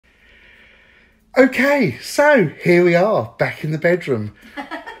Okay, so here we are, back in the bedroom.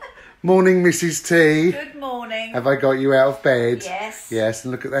 Morning, Mrs. T. Good morning. Have I got you out of bed? Yes. Yes,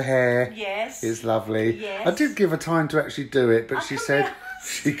 and look at the hair. Yes. It's lovely. Yes. I did give her time to actually do it, but she said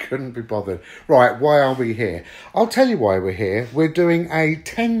she couldn't be bothered. Right, why are we here? I'll tell you why we're here. We're doing a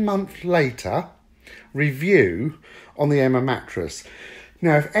 10-month later review on the Emma mattress.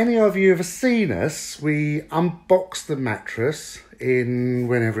 Now, if any of you have seen us, we unboxed the mattress in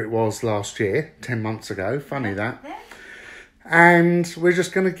whenever it was last year, 10 months ago. Funny that. Yeah. And we're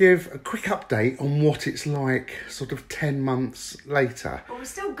just going to give a quick update on what it's like sort of 10 months later. But we've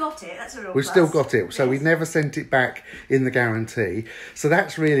still got it. That's a real We've plus. still got it. So Yes. we never sent it back in the guarantee. So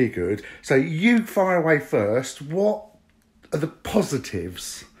that's really good. So you fire away first. What are the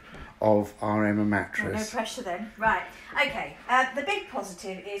positives of our Emma Oh, mattress? no pressure then. Right. Okay. The big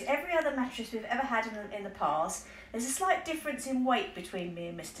positive is every other mattress we've ever had in the past, there's a slight difference in weight between me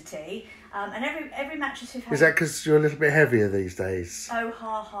and Mr. T. And every mattress we've had... Is that because you're a little bit heavier these days? Oh,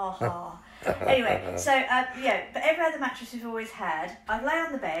 ha, ha, ha. Anyway, so, yeah, but every other mattress we've always had, I'd lay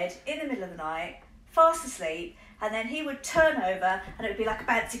on the bed in the middle of the night, fast asleep, and then he would turn over and it would be like a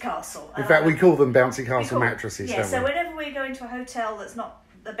bouncy castle. In fact, we call them bouncy castle mattresses, yeah, don't so we? whenever we go into a hotel that's not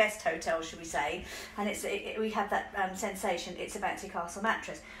the best hotel, should we say, and we have that sensation, it's a bouncy castle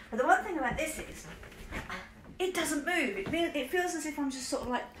mattress. But the one thing about this is, it doesn't move. It feels as if I'm just sort of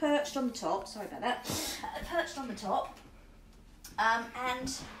like perched on the top. Sorry about that. Perched on the top,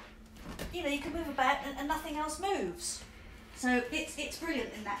 and you know you can move about and nothing else moves. So it's brilliant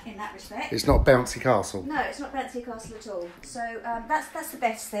in that respect. It's not bouncy castle. No, it's not bouncy castle at all. So that's the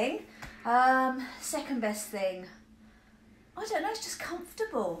best thing. Second best thing, I don't know. It's just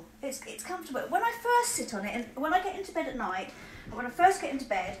comfortable. It's comfortable. When I first sit on it, and when I get into bed at night, and when I first get into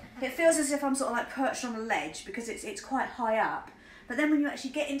bed, it feels as if I'm sort of like perched on a ledge because it's quite high up. But then when you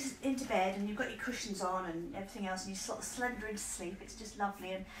actually get into bed and you've got your cushions on and everything else, and you sort of slender into sleep, it's just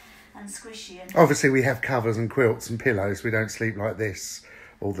lovely and squishy. And Obviously, we have covers and quilts and pillows. We don't sleep like this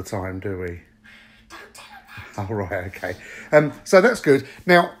all the time, do we? don't tell them that. Oh, right, okay. So that's good.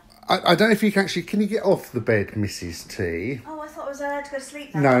 Now, I don't know if you can actually... Can you get off the bed, Mrs. T? Oh, I thought I was allowed to go to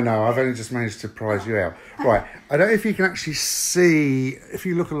sleep now. No, I've only just managed to prize you out. Right, I don't know if you can actually see, if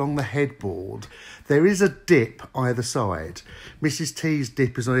you look along the headboard, there is a dip either side. Mrs. T's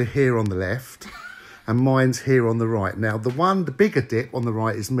dip is here on the left, and mine's here on the right. Now, the bigger dip on the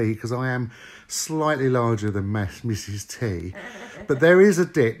right is me, because I am slightly larger than Mrs. T. But there is a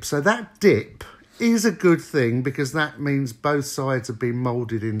dip, so that dip is a good thing, because that means both sides have been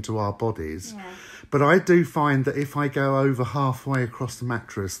moulded into our bodies. Yeah. But I do find that if I go over halfway across the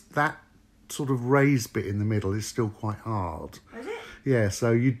mattress, that sort of raised bit in the middle is still quite hard. Is it? Yeah,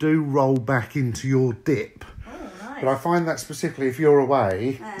 so you do roll back into your dip. Oh, nice. But I find that specifically if you're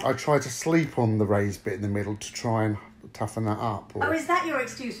away, I try to sleep on the raised bit in the middle to try and toughen that up. Oh, is that your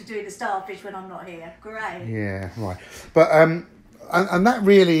excuse for doing the starfish when I'm not here? Great. Yeah, right. But and that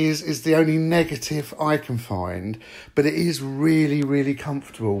really is the only negative I can find. But it is really, really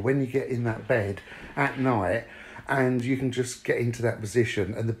comfortable when you get in that bed at night and you can just get into that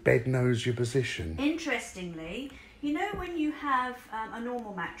position and the bed knows your position. Interestingly, you know when you have a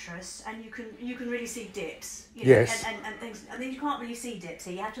normal mattress and you can really see dips, you know, Yes. and things, and then you can't really see dips, so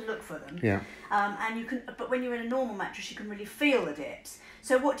you have to look for them. Yeah. And you can, but when you're in a normal mattress, you can really feel the dips.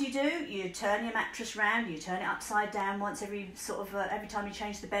 So what do? You turn your mattress round, you turn it upside down once every every time you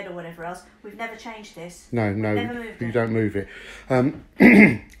change the bed or whatever else. We've never changed this. No, Never moved you it. don't move it.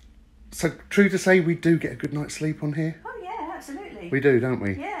 So true to say, we do get a good night's sleep on here. Oh yeah, absolutely. We do, don't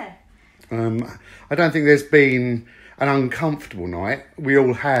we? Yeah. I don't think there's been an uncomfortable night. We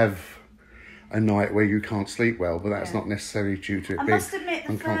all have a night where you can't sleep well, but that's not necessarily due to it I being must admit,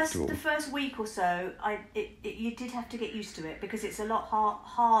 uncomfortable. the first week or so, you did have to get used to it because it's a lot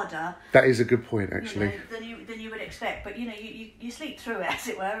harder. That is a good point, actually. You know, than you would expect. But you know, you sleep through it, as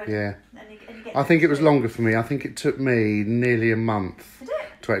it were. And, Yeah. And you get I think it was used to longer for me. I think it took me nearly a month Did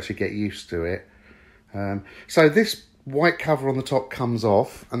it? to actually get used to it. So this white cover on the top comes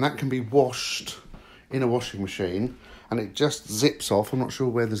off, and that can be washed in a washing machine, and it just zips off. I'm not sure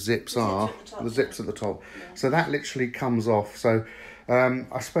where the zips are. at the top, The zips at the top. Yeah. So that literally comes off. So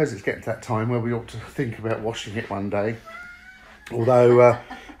I suppose it's getting to that time where we ought to think about washing it one day. Although I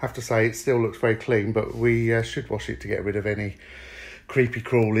have to say it still looks very clean, but we should wash it to get rid of any creepy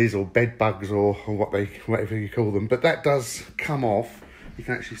crawlies or bed bugs or whatever you call them. But that does come off. You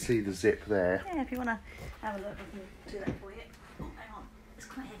can actually see the zip there. Yeah, if you want to have a look, we can do that for you. Oh, hang on, it's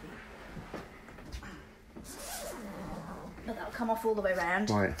quite heavy. But that'll come off all the way round,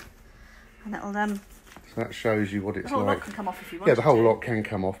 Right. and that'll So that shows you what it's The whole like. lot can come off if you want. Yeah, the whole lot can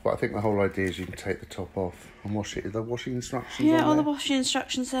come off, but I think the whole idea is you can take the top off and wash it. Are the washing instructions Yeah, on all there? the washing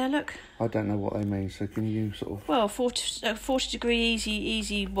instructions there, look. I don't know what they mean, so can you sort of... Well, 40 degree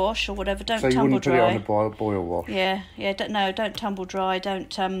easy wash or whatever. Don't So you tumble wouldn't put dry. it on the boil wash? Yeah, don't tumble dry.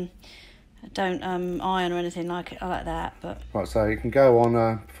 Don't iron or anything like that. But Right, so you can go on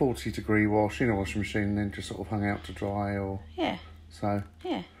a 40 degree wash in a washing machine and then just sort of hung out to dry, or... yeah, So...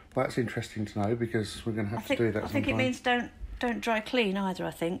 yeah. Well, that's interesting to know, because we're going to have to do that I think it sometime. means don't dry clean either.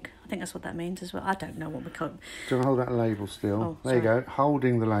 I think that's what that means as well. I don't know what we call it. Do you want to hold that label still? Oh, there you go,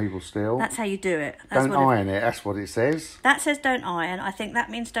 holding the label still. That's how you do it. That's Don't iron it, that's what it says. That says don't iron. I think that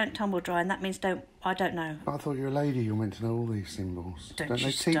means don't tumble dry, and that means don't. I don't know. But I thought you're a lady, you're meant to know all these symbols. Don't they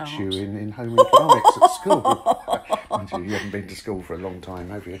you teach start. you in home economics at school? Mind you haven't been to school for a long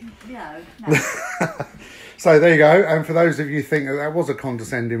time, have you? No. So there you go. And for those of you who think that was a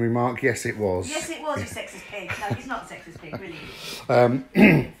condescending remark, yes, it was. Yes, it was, you sexist pig. No, he's not a sexist pig, really.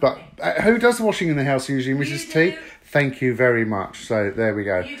 But who does the washing in the house usually, Mrs. T? do. Thank you very much. So there we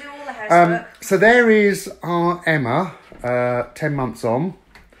go. You do all the housework. So there is our Emma, 10 months on.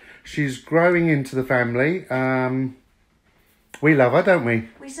 She's growing into the family. We love her, don't we?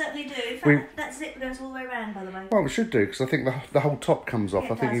 We certainly do. In fact, that zip goes all the way around, by the way. Well, we should do, because I think the whole top comes off.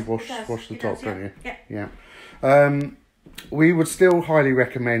 Yeah, I think you wash the top, don't you? Yeah. Yeah. We would still highly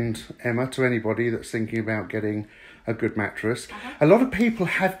recommend Emma to anybody that's thinking about getting a good mattress. A lot of people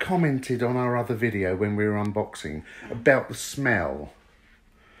have commented on our other video when we were unboxing about the smell.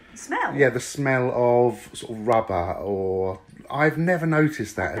 Smell? Yeah, the smell of sort of rubber, or... I've never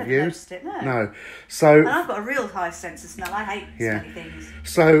noticed that, have you? Noticed it, no. No. So... And I've got a real high sense of smell. I hate smelly things.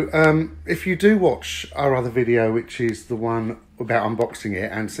 So, if you do watch our other video, which is the one about unboxing it,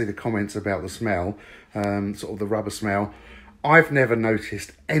 and see the comments about the smell, sort of the rubber smell, I've never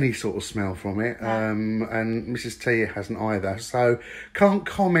noticed any sort of smell from it, and Mrs. T hasn't either. So, can't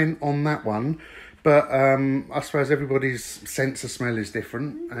comment on that one. But I suppose everybody's sense of smell is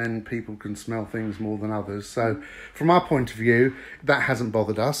different, and people can smell things more than others. So, from our point of view, that hasn't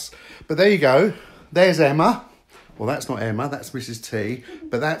bothered us. But there you go. There's Emma. Well, that's not Emma, that's Mrs. T.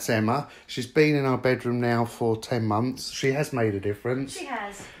 But that's Emma. She's been in our bedroom now for 10 months. She has made a difference. She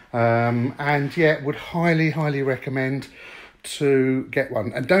has. And yeah, would highly, highly recommend to get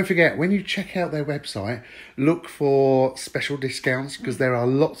one. And don't forget, when you check out their website, look for special discounts, because there are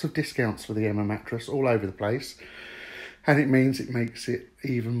lots of discounts for the Emma mattress all over the place, and it makes it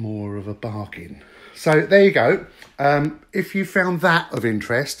even more of a bargain. So there you go. If you found that of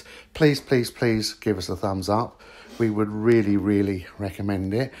interest, please give us a thumbs up. We would really, really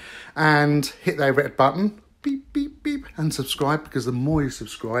recommend it. And hit that red button, beep, beep, beep, and subscribe, because the more you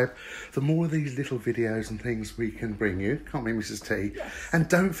subscribe, the more of these little videos and things we can bring you. Can't we, Mrs. T? Yes. And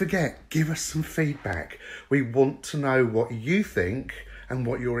don't forget, give us some feedback. We want to know what you think and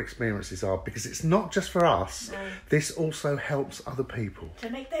what your experiences are, because it's not just for us. No. This also helps other people. To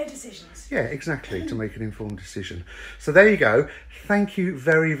make their decisions. Yeah, exactly, to make an informed decision. So there you go. Thank you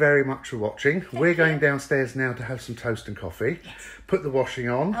very, very much for watching. We're going downstairs now to have some toast and coffee. Yes. Put the washing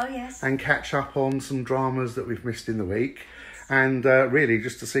on. Oh, yes. And catch up on some dramas that we've missed in the week. And really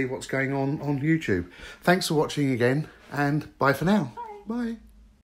just to see what's going on YouTube. Thanks for watching again, and bye for now. Bye. Bye.